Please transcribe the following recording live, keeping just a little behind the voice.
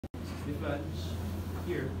the flange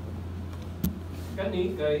here.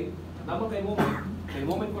 Kani kay naman kay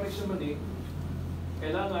moment correction man ni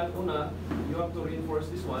kailangan una you have to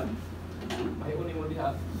reinforce this one. Mahiunin mo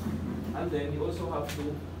diha. And then you also have to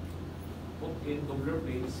put in tubular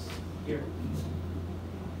plates here.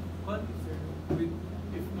 But sir,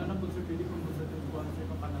 if ano po sir, pwede kong gusto yung buwan sir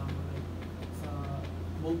papanama sa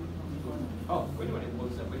bolt ng buwan. Oh, pwede man yung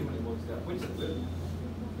bolts na, pwede man yung bolts na. Pwede sa 12.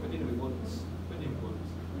 Pwede na yung bolts. Pwede yung bolts.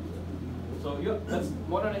 So, that's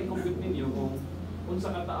more na i-compute ninyo kung sa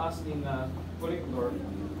kataas ng connector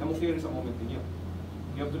na mo clear sa moment ninyo.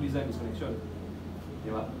 You have to design this connection. Di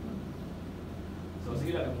ba? So,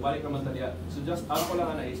 sige lang, balik naman taliya. So, just, ako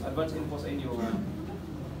lang na is advance info sa inyo nga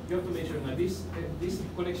you have to make sure na this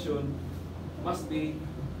connection must be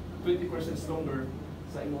 20% stronger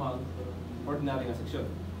sa imuhang ordinary nga section.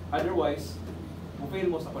 Otherwise, fail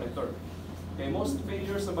mo sa connector. Okay, most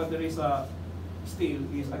failures sa battery sa steel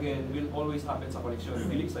is again will always happen sa connection.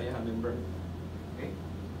 Dili sa iyang member. Okay?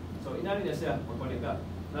 So inani na siya pag-connect ka.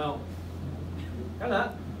 Now,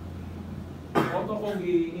 kana auto kong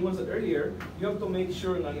giingon sa earlier, you have to make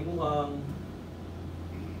sure na imuhang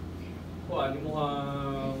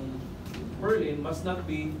purlin must not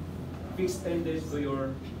be fixed ended to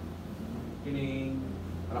your kining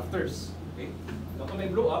rafters. Okay? So kung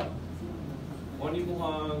may blow up, on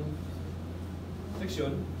imuhang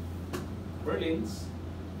section, purlins,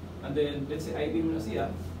 and then let's say I-beam na siya.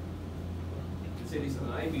 Let's say this is an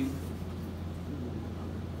I-beam.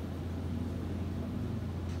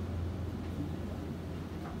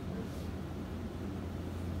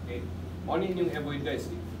 Okay. Monin yung avoid guys.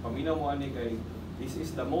 Paminaw mo ani kay this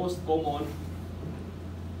is the most common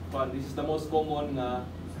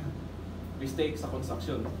mistake sa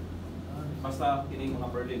construction. Basta kining mga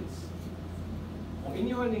purlins. Kung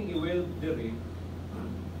inyo haning i-weld diri,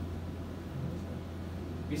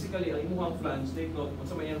 basically ang imuhang flange, take note kung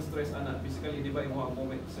sa may stress ana, basically di ba imuhang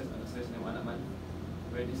moment stress na ana man,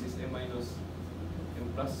 where this is M minus M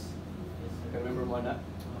plus. Can remember mo ana?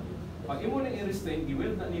 Pag imo nang i-restrain,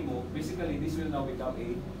 i-weld na nimo, basically this will now become a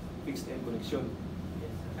fixed end connection.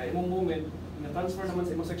 Kaya imong moment, na-transfer naman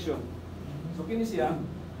sa imong section. So kini siya,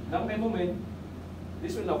 nang may moment,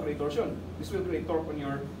 this will now create torsion. This will create torque on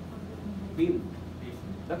your beam.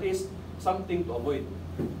 That is something to avoid.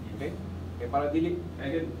 Okay? Kaya para dili,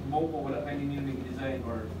 again, mo po wala kayo ninyo design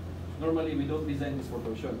or normally we don't design this for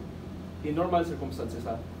torsion. In normal circumstances,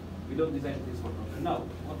 we don't design this for torsion. Now,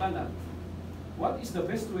 na, what is the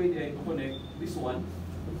best way to connect this one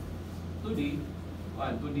to the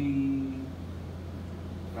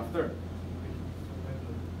rafter?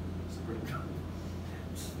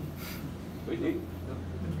 Pwede?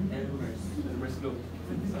 Reverse glue.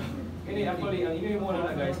 Ini actually, ang inyo muna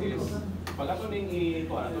na guys is pag ato ning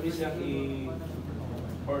ato ni siya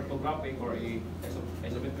orthographic or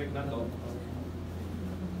isometric na to,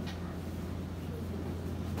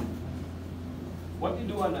 what you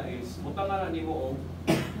do na is mutangan na nimo og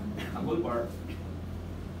angle bar.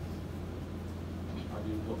 How do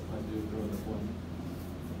you draw the point?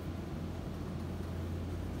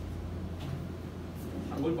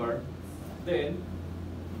 Angle bar. Then,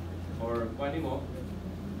 or kuha mo,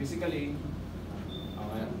 basically,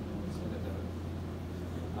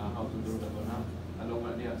 how to draw that one now? Along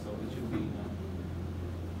na niya, so it should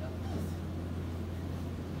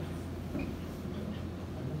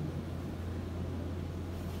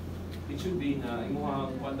be na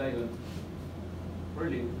imuhang kuha dayon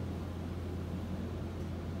purlin.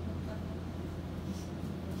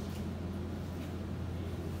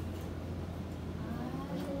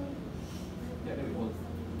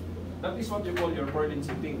 That is what you call your purlin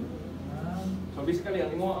setting. So basically,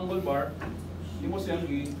 ang imong angle bar, imo siyang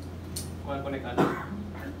i-connect ana.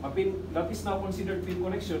 That is now considered pin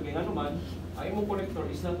connection. Kaya nga naman, ang imong connector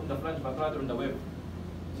is not on the flange but rather on the web.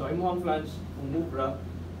 So ang imong flange, kung move ra,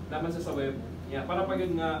 naman sa web, yeah, para pag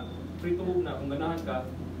yun nga free to move na, kung ganahan ka,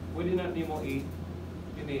 pwede na nimo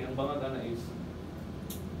ang bangag ana is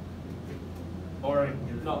or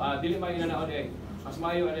no, dili maayo na naon mas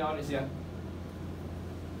maayo ana siya.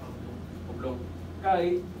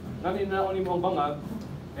 Kay namin na ni mo ang bangag,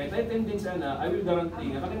 kay tayo tendency na, I will guarantee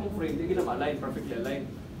nga kanimong frame di gina ma-align, perfectly aligned.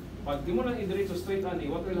 Pag di mo lang i-diretso straight ani,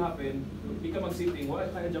 what will happen? Di ka mag-sitting, wala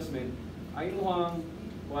ka adjustment, ay imuhang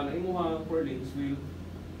purlins will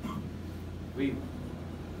wave.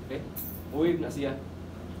 Okay? Wave na siya.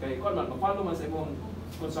 Kay kung man, mag-follow man sa imong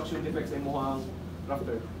construction defects sa imong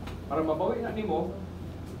rafter. Para mabawi na nimo,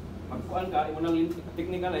 magkuan ka, imo nang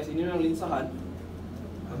technicalize, inyo nang linsahan,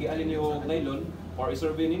 mag-ialin niyo nylon, or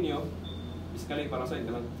i-survey ninyo, basically para sa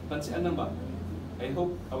ito, tansian lang ba? I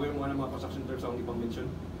hope aware mo ng mga construction terms akong ipang-mention.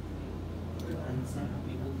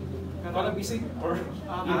 Parang bisig or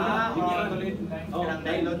tuloy. Oh, Kanang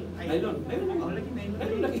nylon. Nylon. Oh, lagi nylon.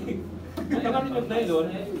 Nylon lagi. Kung tangan yung nylon,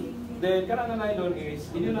 then kanang nga nylon is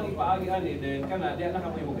inyo lang ipaagi ani, then kana diya na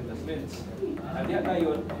kamo imong attachments. Diya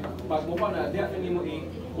dayon pag mo pa na diya nimo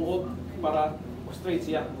iuot para straight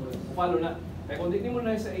siya. Follow na. Kaya kung di mo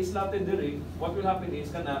na sa slotted diri, what will happen is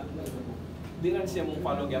kana di na siya mong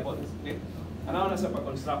follow gyapon. Okay? Ano na sa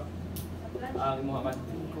pag-construct ang imong haman.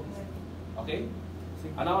 Okay?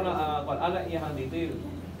 Ano na kung ana iyang detail.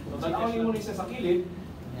 So tanaw nimo ni sa kilid,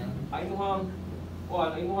 ay imong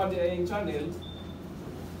ang imong di ay channel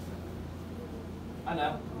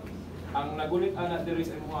ana ang nagulit ana diri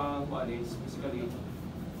sa imong kuan is basically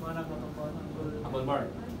Mga nagpapapon ang goal. angle bar.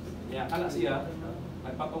 Yeah, ana siya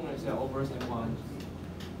nagpatong na siya over sa imong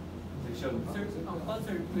section. Sir,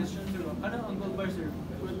 sir, question sir. Ano ang goal bar sir?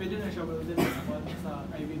 Pwede na siya welded sa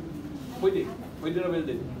IVP? Pwede na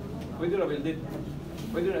welded. Pwede na welded.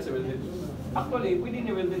 Pwede na siya welded. Actually, pwede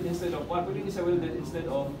ni welded instead of pwede ni siya welded instead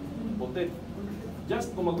of bolted.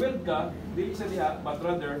 Just kung mag-weld ka, dili sa diha, but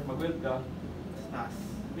rather mag-weld ka Taas.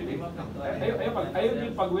 dili. Ayaw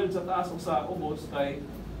din pag-weld sa taas o sa ubos kay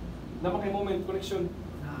napakay moment connection.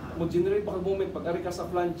 Mo generate pa kag moment pag ari ka sa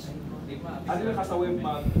flange. Ano na ka sa web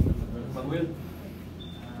mag-weld.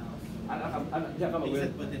 Diya ka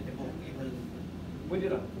mag-weld. Pwede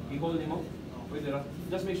ra. I-hold nimo. Pwede ra.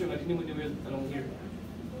 Just make sure na hindi mo ni-weld along here.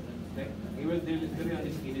 Okay? I-weld dili na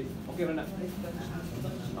is needed. Okay ra na.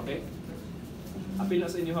 Okay? Apil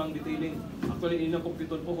na sa inyo ang detailing. Actually, inyong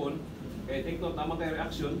computer pohon. Okay, take note, tama kayo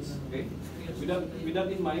reactions. Okay? With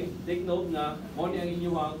that in mind, take note na mo ang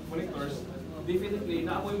inyong connectors. Definitely,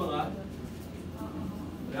 naamoy mga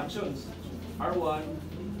reactions. R1,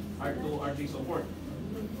 R2, R3, so forth.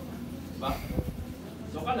 Ba?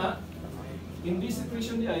 So kana, in this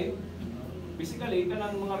situation diay, basically,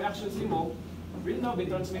 kanang mga reactions nimo will now be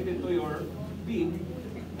transmitted to your beam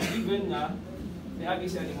given nga niagi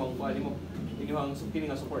siya nimong kuha nimo inyong kini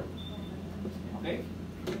nga support. Okay?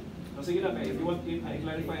 So sige lang, if you want it, I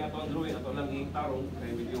clarify ato ang drawing, ato lang i-tarong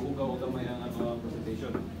kay medyo hugaw o gamay ang ato ang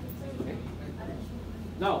presentation. Okay?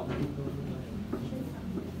 Now,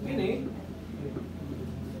 kini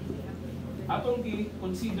atong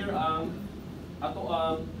i-consider ang ato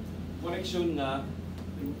ang connection na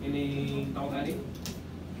ini tawag ani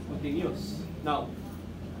continuous. Now,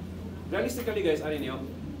 realistically guys, ano niyo?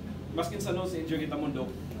 Maskin sa notes enjoy kita mundo,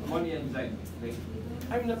 money and design. Okay?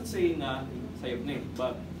 I'm not saying na sayop ni,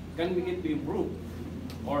 but can we get to improve?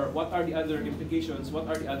 Or what are the other implications? What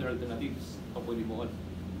are the other alternatives? O pwede mo on.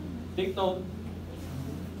 Take note,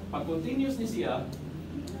 pag continuous ni siya,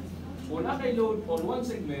 kung kay load on one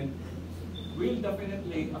segment, will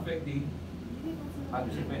definitely affect the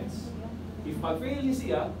other segments. If pag-fail ni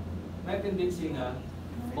siya, may tendency nga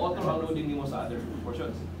ma-auto ang loading nimo sa other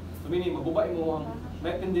portions. So meaning, maguba mo ang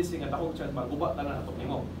may tendency nga takog siya, maguba tanan atok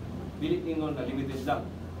nimo. Dili ningon na limited lang.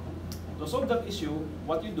 To solve that issue,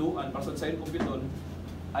 what you do, and para sa side computon,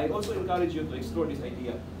 I also encourage you to explore this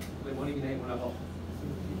idea. Okay, muna ginahin mo na ako.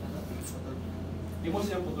 Di mo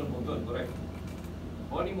siyang putol-putol, correct?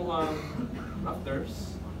 O ni mo ang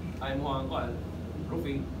rafters, ay mo ang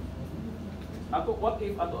roofing. Ato, what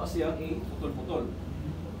if ato asiyang i-putol-putol?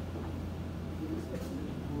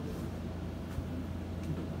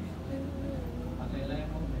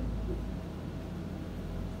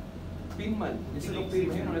 Pinman, instead of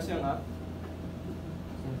pin, ano na siya nga?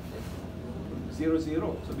 0,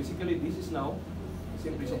 0. So basically, this is now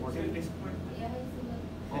simply supported.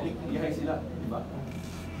 Oh, iyahay sila, di ba?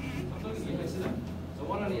 Iyahay sila. So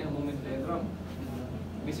wala niya ang moment diagram.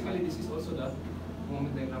 Basically, this is also the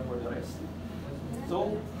moment diagram for the rest.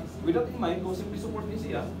 So, with that in mind, kung simply support ni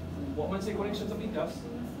siya, what man say connection sa pikas,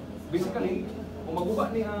 basically, kung maguba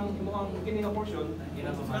ni ang imuhang kini nga portion,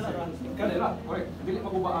 kanila, correct. Dili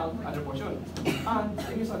maguba ang other portion. And,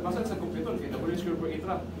 ini sa masal sa computer, kaya W square per 8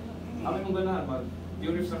 ra. Amay mong ganahan,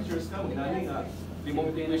 mag-theory of structures ka, mag-inani nga, di mo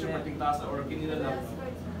maintenance yung parting tasa or kinila lang.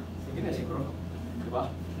 Hindi na siguro. Diba?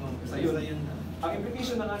 Sa yun. Ang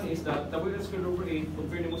implication na nga is that W square over 8,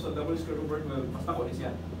 compare mo sa W square over 12, basta ko ni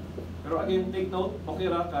siya. Pero again, take note, okay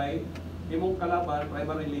ra kay imong kalaban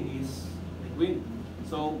primarily is wind.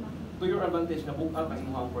 So, to your advantage na book out ang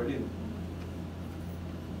imong Berlin.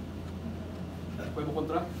 Pwede mo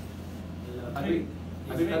kontra? Agree?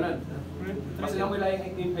 Agree tanan? Kasi yung wala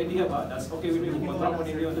yung idea ba? That's okay with me. Kung kontra mo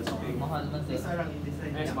ninyo, that's okay. Mahal man sir.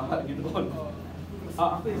 Yes, mahal. Yun doon.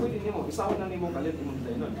 Actually, pwede nyo mo. Isahon na nyo kalit imong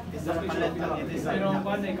design nun. Pero ang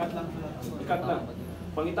pan, ikat lang sila. Ikat lang.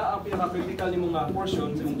 Pangita ang pinaka-critical ni mga portion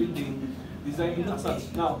sa imong building, design as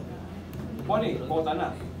such. Now, kung ano bota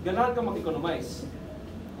na. Ganahan ka mag-economize.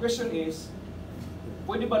 Question is,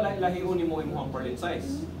 pwede ba lahiun nimo imong purlin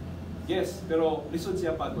size? Yes, pero lisod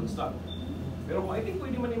siya pag construct. Pero kung I think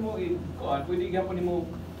pwede man nimo pwede gyapon nimo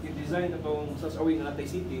i-design atong sa awing na natay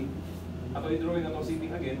seating ato i-drawing atong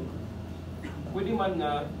seating again. Pwede man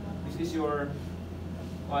nga this is your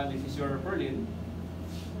purlin.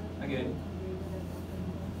 Again,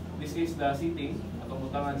 this is the seating. Atong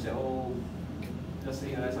butangan siya o just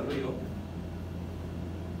say sa luyo.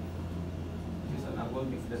 This is an angle,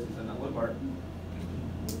 this is an angle part.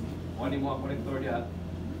 One mo ang connector diha.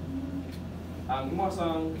 Ang imo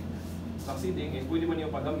sang seating is pwede man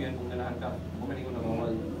niyo pagamyan kung ganahan ka. Kung kani ko na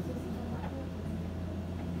mawal.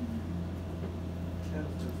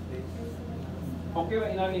 Okay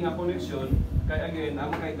ba inani nga connection? Kaya again,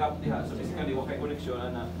 ang kay gap diha. So basically, wa kay connection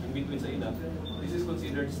ana in between sa ila. This is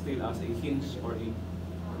considered still as a hinge or a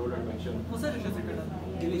roller connection. Kung saan siya sa kanan?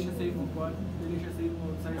 Dili siya sa imong kwan? Dili siya sa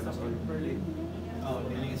imong size sa purlin? Oo,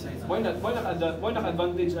 dili size. Why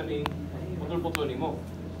advantage ani putol-putol nimo?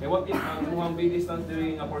 Kaya what if ang muhang bay distance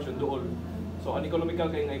diri nga portion duol. So ang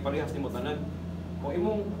economical kay nga iparehas nimo tanan.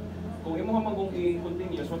 Kung imong hamagong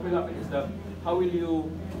i-continuous, what will happen is that how will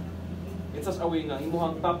you it's as a way nga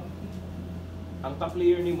imuhang ang top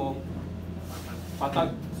layer nimo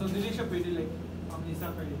patag. So dili siya pwede like ang isa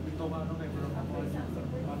kay ito nga ano kay pero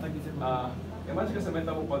patag isa. Imagine ka sa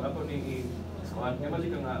menta mo pag ato ni squad.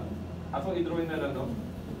 Imagine ka nga ato i-drawing na lang no.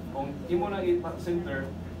 Kung imo na i-center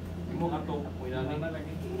imo ato mo inani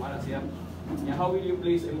ana siya. Yeah, how will you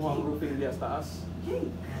place imuhang roofing diya sa taas?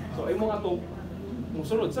 So imo ato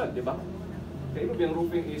musulod sad, di ba? Kaya imo biyang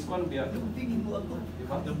roofing is kwan biya. Lumping mo ako. Di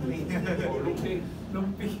ba? Lumping. O lumping.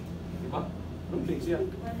 Lumping. Di ba? Lumping siya.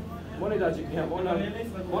 Mo na logic niya. Mo na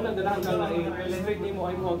ganahan ka na i-straight nimo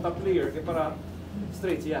ay mo top layer kay para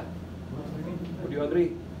straight siya. Would you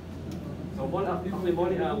agree? So mo na actually mo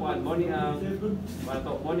ni ang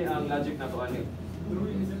logic na to ani.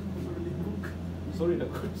 Sorry na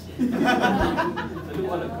ko. Ano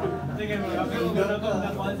wala ko. Sige, na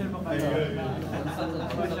concert pa kayo.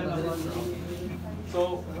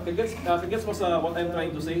 So, gets mo sa what I'm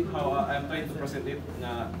trying to say, how I'm trying to present it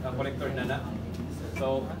na connector na.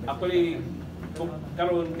 So, actually, kung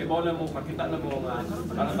karon kay bawala mo makita na mo nga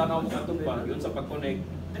kanang tanaw mo katong pa yun sa pag-connect.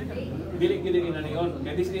 Dili na niyon.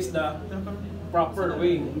 Kaya this is the proper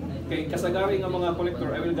way. Kay kasagari nga mga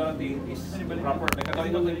connector, I will guarantee is proper. Kay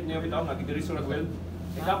katalingon na niyo bitaw nga gidiriso na well.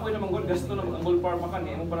 Kay kapoy naman gud gasto na ang gold power pa kan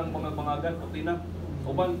imo parang mga bangagan puti na.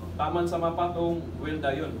 Uban taman sa mapatong well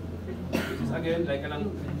dayon. This is again like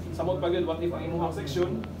kanang samot pa gyud what if ang imong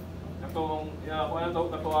section katong kung ano to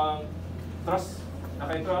kato ang truss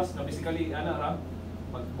naka-truss na basically ana ra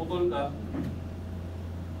pagputol ka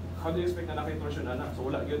how do you expect na naka-torsion ana so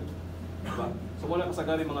wala gyud diba so wala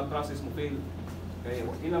kasagari mga trusses mo fail kay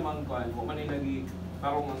ila man kuan mo man lagi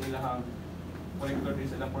tarong ang ilahang connector din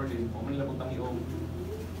sa ilang purlin mo man nila butang iong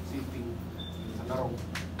safety sa tarong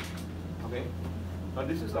okay but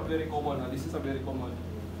this is a very common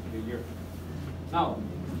failure. Now,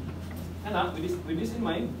 with this in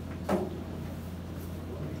mind, can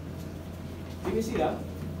you see that?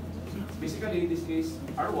 Basically, this is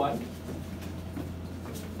R1,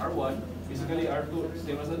 basically R2,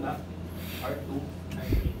 same as that, R2,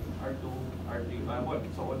 R3, R1,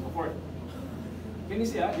 so on and so forth. Can you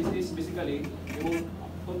see that? This is basically, yung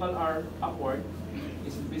total R upward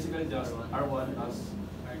is basically just R1 as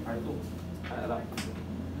R2.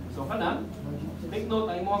 So kana, take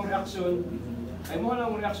note, ay mo ang reaction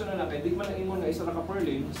na kay di man ang imong nga isa na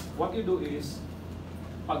ka-purlin, what you do is,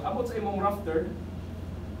 pag abot sa imong rafter,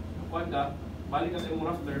 kuan ka, balik ka sa imong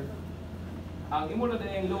rafter, ang imo na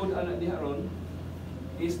dayang load ana diha ron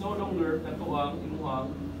is no longer katuang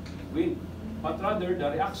imong wind, but rather the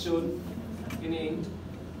reaction kining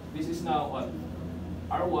this is now what?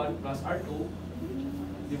 R1 plus R2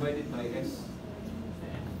 divided by S.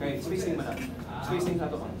 Okay, spacing man na. Spacing sa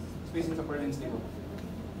to. Spacing sa purlins nito.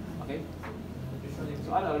 Okay? So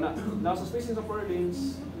ano na. Now sa spacing sa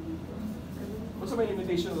purlins, also may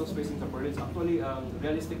limitation sa spacing sa purlins. Actually, ang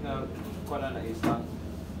realistic na kuha na is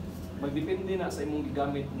magdepende na sa imong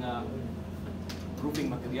gigamit na roofing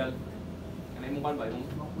material. Kana imong kan ba imong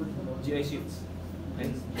GI sheets.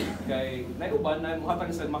 And kay naiuban na muhatag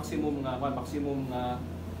sa maximum na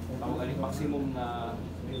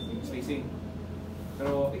spacing.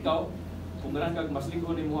 Pero ikaw kung ganun kag mas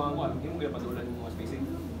linggo ni mo ang kuan, imong gyud padulan ni mo spacing.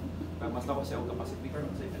 Kag mas tako siya og capacity.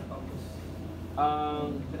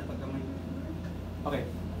 Okay,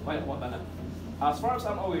 wala ko na. As far as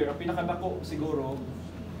I'm aware, ang pinakadako siguro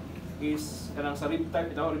is kanang sa rib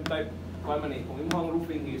type, ito rib type kuan man kung imong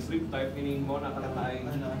roofing is rib type meaning mo na kanang ay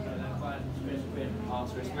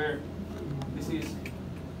square. This is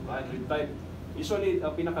rib type. Usually,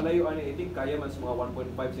 ang pinakalayo ani I think kaya man sa mga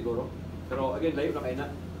 1.5 siguro. Pero again, layo na kayo na.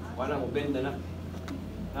 Wala mo, bend na na.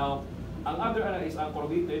 Now, ang other ana is ang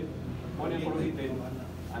corrugated. Ano yung corrugated?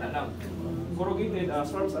 Ana lang. Corrugated, as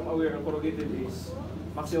far as I'm aware, ang corrugated is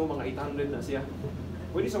maximum mga 800 na siya.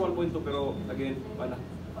 Pwede sa 1.2 pero again, wala.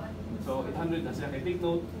 So, 800 na siya. Kaya take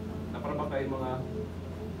note, na para ba kayo mga,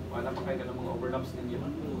 wala pa kayo ka ng mga overlaps ninyo.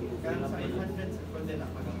 Kaya sa 800 sa pwede na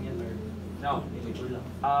pagamyan or Now,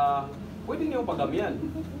 pwede niyo pagamyan.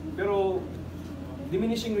 Pero,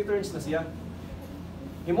 diminishing returns na siya.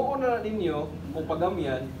 Himuon na ninyo kung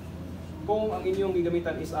pagamyan kung ang inyong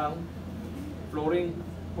gigamitan is ang flooring.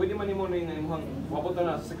 Pwede man nimo na yung imuhang wabot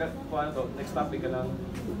na sa next topic ka lang.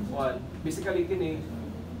 Basically kini,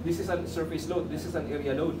 this is an surface load, this is an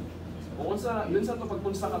area load. Kung unsa yun sa to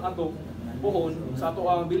pag-construct ang ato puhon sa ato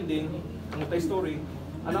ang building, ang multi-story,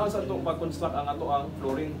 ano sa to pag-construct ang ato ang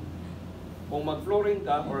flooring. Kung mag-flooring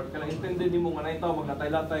ka or kanang intended nimo nga naitaw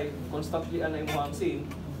maglatay-latay constantly ana imuhang scene,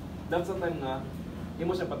 that's the time nga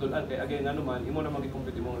imo siya patulan kay again ano man imo na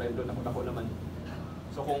magi-compute imong live load ako naman.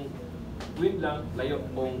 So kung wind lang layo,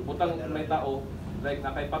 kung butang may tao like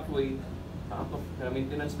na kay pathway ato na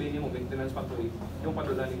maintenance bay nimo, maintenance pathway yung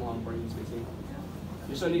patulan nimo ang parking spacing.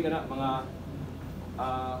 Usually kana mga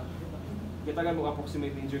kita ka mo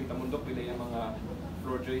approximate injury tamundok pila yung mga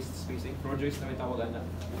floor joist spacing, floor joist na may tawagan na.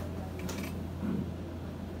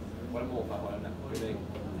 Wala mo pa, wala na.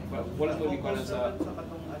 Wala mo ikaw sa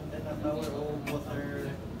katong antenna tower o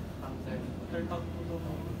water tanker. Third out po ito.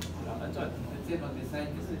 Ansan? Let's say mag-design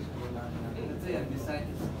kasi siya wala na. Let's say ang design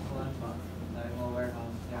is kuhan pa. Dahil mo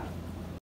warehouse. Yeah.